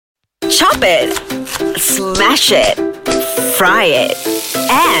Chop it, smash it, fry it,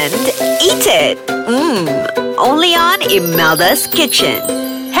 and eat it. Only on Imelda's Kitchen.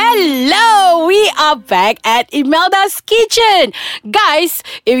 Hello, we are back at Imelda's Kitchen. Guys,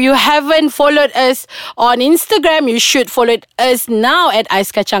 if you haven't followed us on Instagram, you should follow us now at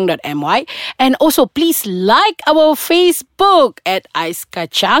aiskacang.my. And also, please like our Facebook at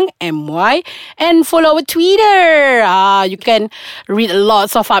aiskacangmy and follow our Twitter. You can read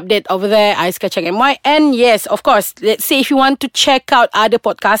lots of updates over there, aiskacangmy. And yes, of course, let's say if you want to check out other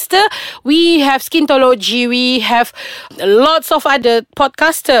podcaster, we have Skintology, we have lots of other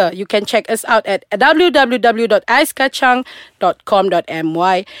podcaster. You can check us out at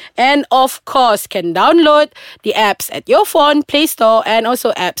www.aiskacang.com.my. And of course, can download the apps at your phone, Play Store and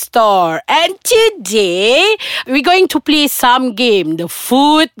also App Store. And today, we're going to play some game, the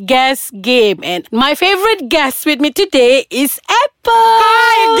food guess game. And my favorite guest with me today is Apple.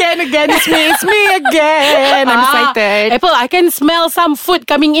 Hi again, it's me again. I'm excited. Apple, I can smell some food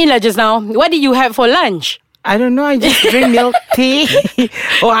coming in just now. What did you have for lunch? I don't know, I just drink milk tea.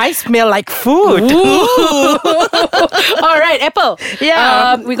 Oh, I smell like food. All right, Apple.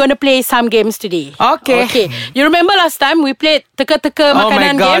 Yeah. We're going to play some games today. Okay. You remember last time we played teka-teka makanan Oh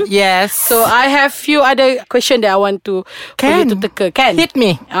my God, game? yes. So I have few other questions that I want to for you to teka. Can? Hit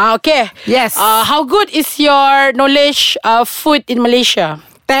me. Okay. Yes. How good is your knowledge of food in Malaysia?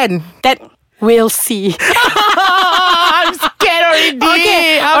 10. That we'll see. I'm scared already.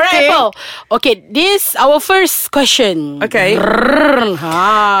 Okay. All right, Apple. Okay, this our first question. Okay.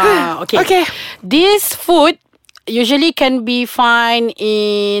 Okay. This food usually can be found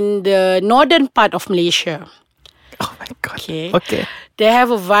in the northern part of Malaysia. Oh my God. Okay. They have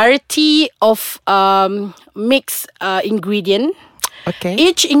a variety of mixed ingredient. Okay.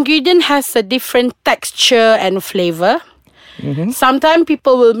 Each ingredient has a different texture and flavor. Sometimes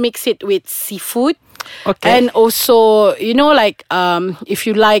people will mix it with seafood. Okay. And also, if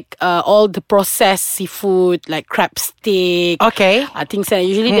you like all the processed seafood, like crab stick. Okay. Things like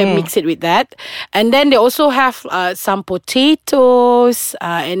usually they mix it with that. And then they also have some potatoes.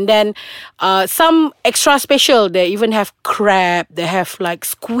 And then some extra special, they even have crab. They have like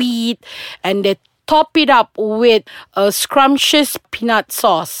squid. And they top it up with a scrumptious peanut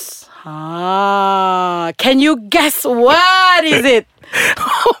sauce. Can you guess what is it?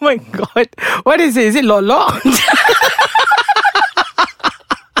 Oh my God. What is it? Is it lolo? No.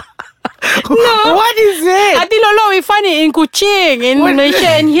 What is it? Hati lolo, we find it in Kuching, in Malaysia,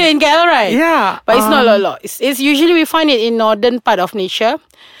 and here in KL, right? Yeah. But it's not lolo. It's usually we find it in northern part of Malaysia.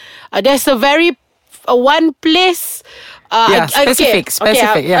 There's a very one place. Specific.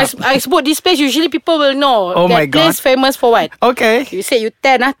 Yeah. I suppose this place usually people will know. Oh my God. Place famous for what? Okay. You say you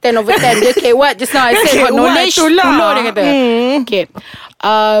 10 over 10. Okay, what? Just now I said what knowledge. Itulah. Dia kata. Okay.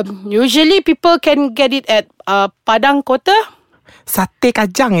 Usually people can get it at Padang Kota. Sate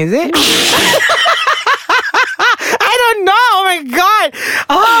kajang, is it? I don't know. Oh my God.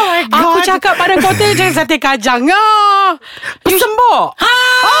 Aku cakap Padang Kota je sate kajang. Pesembok.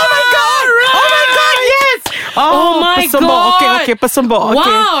 Oh my God. Right. Oh my God, yes. Oh my pesembok. God. Okay, pesembok.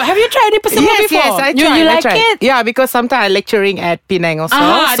 Okay. Wow. Have you tried the pesembok before? Yes, I tried. You like it? Yeah, because sometimes I'm lecturing at Penang also.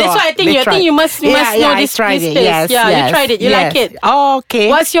 That's why I think you must know this place. Yes, you tried it. You like it? Oh, okay.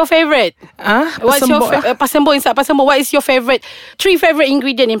 What's your favorite? What's your pasembok inside pasembok? What is your favorite? 3 favorite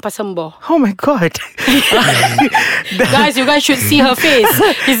ingredient in pasembok. Oh my God. Guys, you guys should see her face.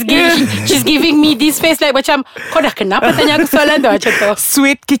 She's giving me this face like macam kau dah kenapa tanya aku soalan tu macam tu.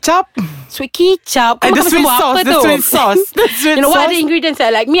 Sweet ketchup. Sweet ketchup. And the sweet sauce. Apa The tu? sweet sauce. The sweet You know what sauce. are the ingredients I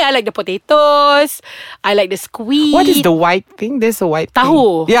like? Me, I like the potatoes. I like the squid. What is the white thing? There's a white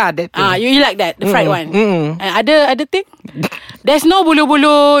Tahu. thing. Yeah, that thing. You like that, the fried one. And other thing? There's no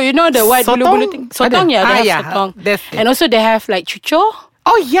bulu-bulu. You know the white Sotong? bulu-bulu thing. Sotong, Ada? they have Yeah. sotong. That's it. And also they have like chucho.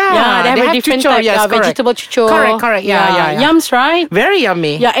 Oh yeah, They have a different chucho, type. yes, correct. Vegetable chucho. Correct. Yeah. Yums, right? Very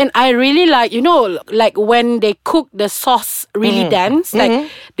yummy. Yeah, and I really like, like when they cook the sauce really dense, like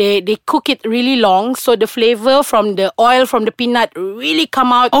they cook it really long, so the flavor from the oil from the peanut really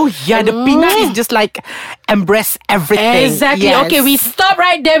come out. Oh yeah, the peanut is just like embrace everything. Exactly. Yes. Okay, we stop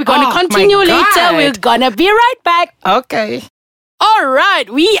right there. We're gonna Oh, continue my later. God. We're gonna be right back. Okay.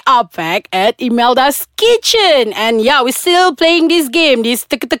 Alright, we are back at Imelda's Kitchen. And yeah, we're still playing this game, this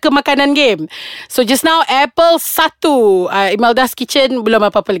teka-teka makanan game. So just now, Apple 1. Imelda's Kitchen belum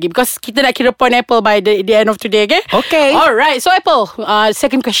apa-apa lagi. Because kita nak kira point Apple by the end of today, okay? Okay. Alright, so Apple,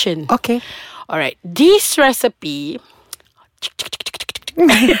 second question. Okay. Alright, this recipe...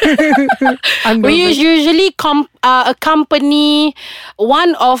 we usually accompany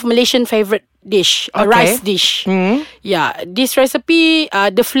one of Malaysian favorite dish, a Okay. rice dish. Yeah, this recipe,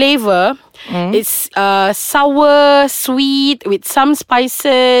 the flavor, it's sour, sweet with some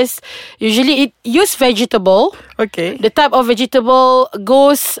spices. Usually, it use vegetable. Okay. The type of vegetable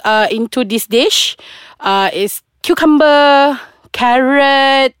goes into this dish is cucumber,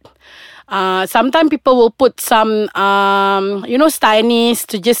 carrot. Sometimes people will put some, star anise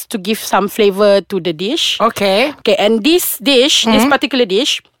to give some flavor to the dish. Okay. Okay, and this dish, this particular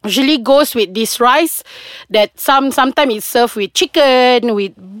dish, usually goes with this rice that sometimes it's served with chicken,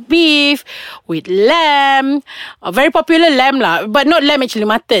 with beef, with lamb. Very popular lamb lah, but not lamb actually,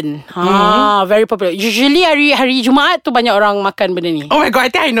 mutton. Very popular. Usually hari Jumaat tu banyak orang makan benda ni. Oh my God, I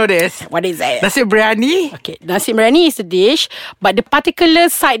think I know this. What is it? Nasi biryani. Okay, nasi biryani is a dish, but the particular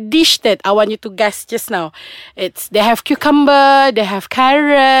side dish that I want you to guess just now, they have cucumber, they have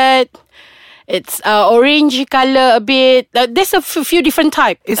carrot. It's orange color a bit. There's a few different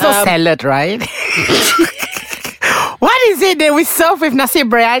types. It's not salad, right? What is it that we serve with nasi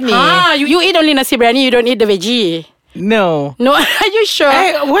biryani? You eat only nasi biryani. You don't eat the veggie. No. No, are you sure?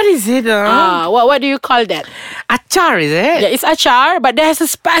 What is it? What do you call that? Achar, is it? Yeah, it's achar, but there's a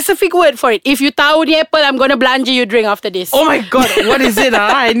specific word for it. If you tahu ni apple, I'm gonna belanja you drink after this. Oh my God, what is it?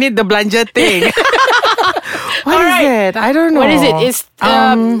 I need the belanja thing. What is it? I don't know. What is it? It's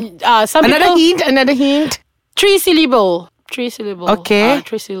some Another people, hint. 3 syllable. Okay.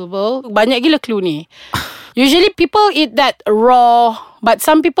 3 syllable. Banyak gila clue ni. Usually people eat that raw, but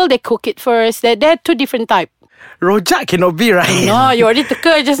some people they cook it first. There are 2 different types. Rojak cannot be, right? No, you already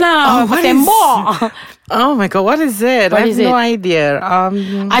teka just now. what Tembok. Oh my God, what is it? What I is have no it? idea.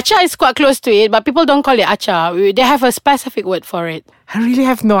 Achar is quite close to it, but people don't call it achar. They have a specific word for it. I really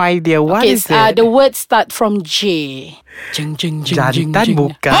have no idea. What is it? The word start from J. Jing, jing, jing, jing, Jantan jing.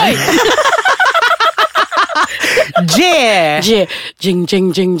 bukan. Hai. J. J. Jing,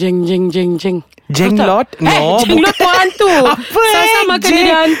 jing, jing, jing, jing, jing, jing. Jenglot? No, Jenglot tu hantu. Apa Sama makan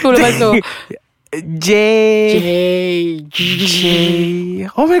dia hantu lepas tu. J.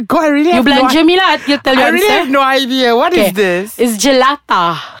 Oh my God, I really You have belanja me lah. You tell I your really answer. have no idea. What is this? It's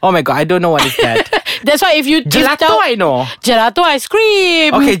gelata. Oh my God, I don't know what is that. That's why if you Gelato, I know. Gelato ice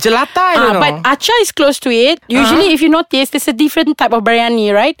cream. Okay, gelata, I don't know. But achar is close to it. Usually, if you notice, there's a different type of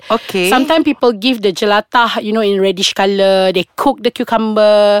biryani, right? Okay. Sometimes people give the gelata, in reddish color. They cook the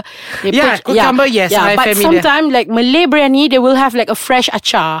cucumber. They cucumber, yes, I'm but familiar. sometimes, like Malay biryani, they will have like a fresh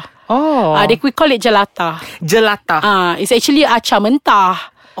achar. Oh. We call it gelata. Gelata. It's actually achar mentah.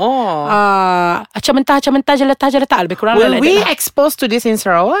 Oh. Achar mentah, gelata. Lebih kurang Were like we that. exposed to this in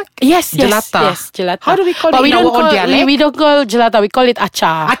Sarawak? Yes, Gelata. Yes, gelata. How do we call But it we in don't our own call, dialect? We don't call gelata. We call it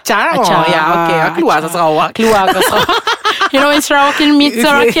achar. Achar? Oh, yeah, okay. Keluar achar. Sarawak. Keluar ke Sarawak. In Sarawakian meet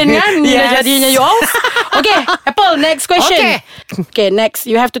Sarawakian kan? Yes. Jadinya you all. Okay, Apple, next question. Okay, next.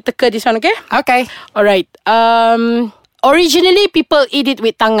 You have to teka this one, okay? Okay. Alright. Originally, people eat it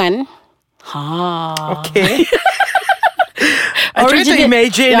with tangan. Okay. I try to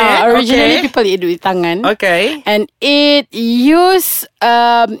imagine it. Originally, Okay. people eat with tangan. Okay. And it use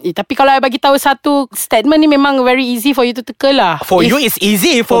tapi kalau I bagi tahu satu statement ni memang very easy for you to teka lah. For you, it's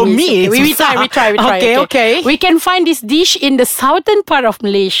easy. For me, it's we susah. try. Okay. We can find this dish in the southern part of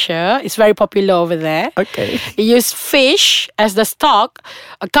Malaysia. It's very popular over there. Okay. It use fish as the stock,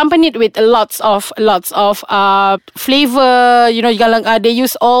 accompanied with lots of flavor. They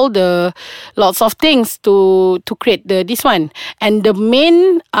use all the lots of things to create this one. And the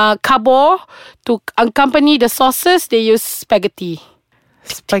main carbo to accompany the sauces, they use spaghetti.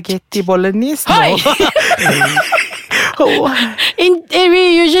 Spaghetti bolognese? Hi. No. We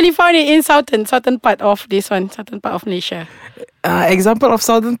usually find it in southern part of southern part of Malaysia. Example of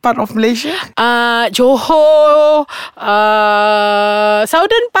southern part of Malaysia? Johor,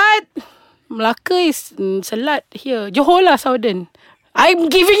 southern part, Melaka is Selat here. Johor lah southern. I'm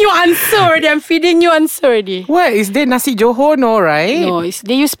giving you answer already. I'm feeding you answer already. What is there? Nasi Johor? No, right? No,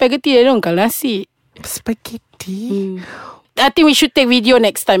 they use spaghetti. They don't call nasi. Spaghetti. I think we should take video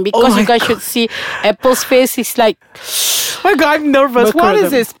next time because you guys should see Apple's face is like. Oh my God, I'm nervous. What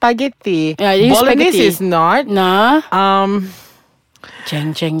is it? Spaghetti. Yeah, it is Bolognese spaghetti. is not. Nah. Honey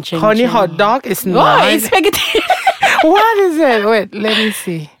Jeng. hot dog is Oh, not. it's spaghetti. What is it? Wait, let me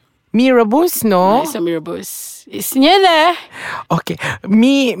see. Mi rebus? No. It's not mee rebus. It's near there. Okay.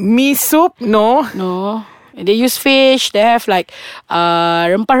 Mi soup? No. No. They use fish. They have like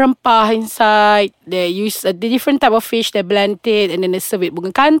rempah-rempah inside. They use a different type of fish. They blend it and then they serve it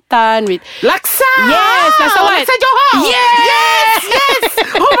bukan kantan with Laksa. Yes, laksa what? Laksa Johor. Yes.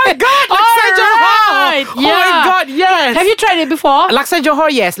 Oh my God, laksa Johor. Alright. Oh my God, yes. Have you tried tried it before? Laksa Johor,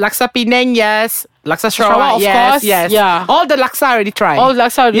 yes. Laksa Penang, yes. Laksa Sarawak, Sarawak, of yes, course. yes. Yeah. All the laksa I already tried. All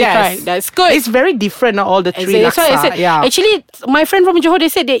laksa already Yes. tried. That's good. It's very different, all the three That's why I laksa. said, actually, my friend from Johor, they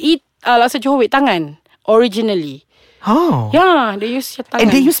said they eat laksa Johor with tangan originally. Oh. Yeah, they use your tangan. And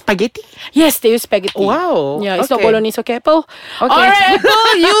they use spaghetti? Yes, they use spaghetti. Wow. Yeah, it's not Okay. bolognese, okay, Apple? Okay. Alright,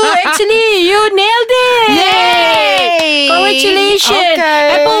 Apple, you nailed it. Yay! Congratulations.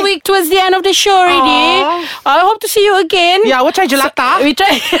 Okay. Apple, week towards the end of the show already. I hope to see you again. Yeah, we'll try gelata. We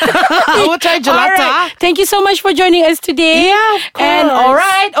try. We'll try gelata. Alright. Thank you so much for joining us today. Yeah, of And course.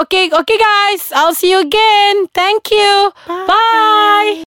 alright, okay, guys. I'll see you again. Thank you. Bye.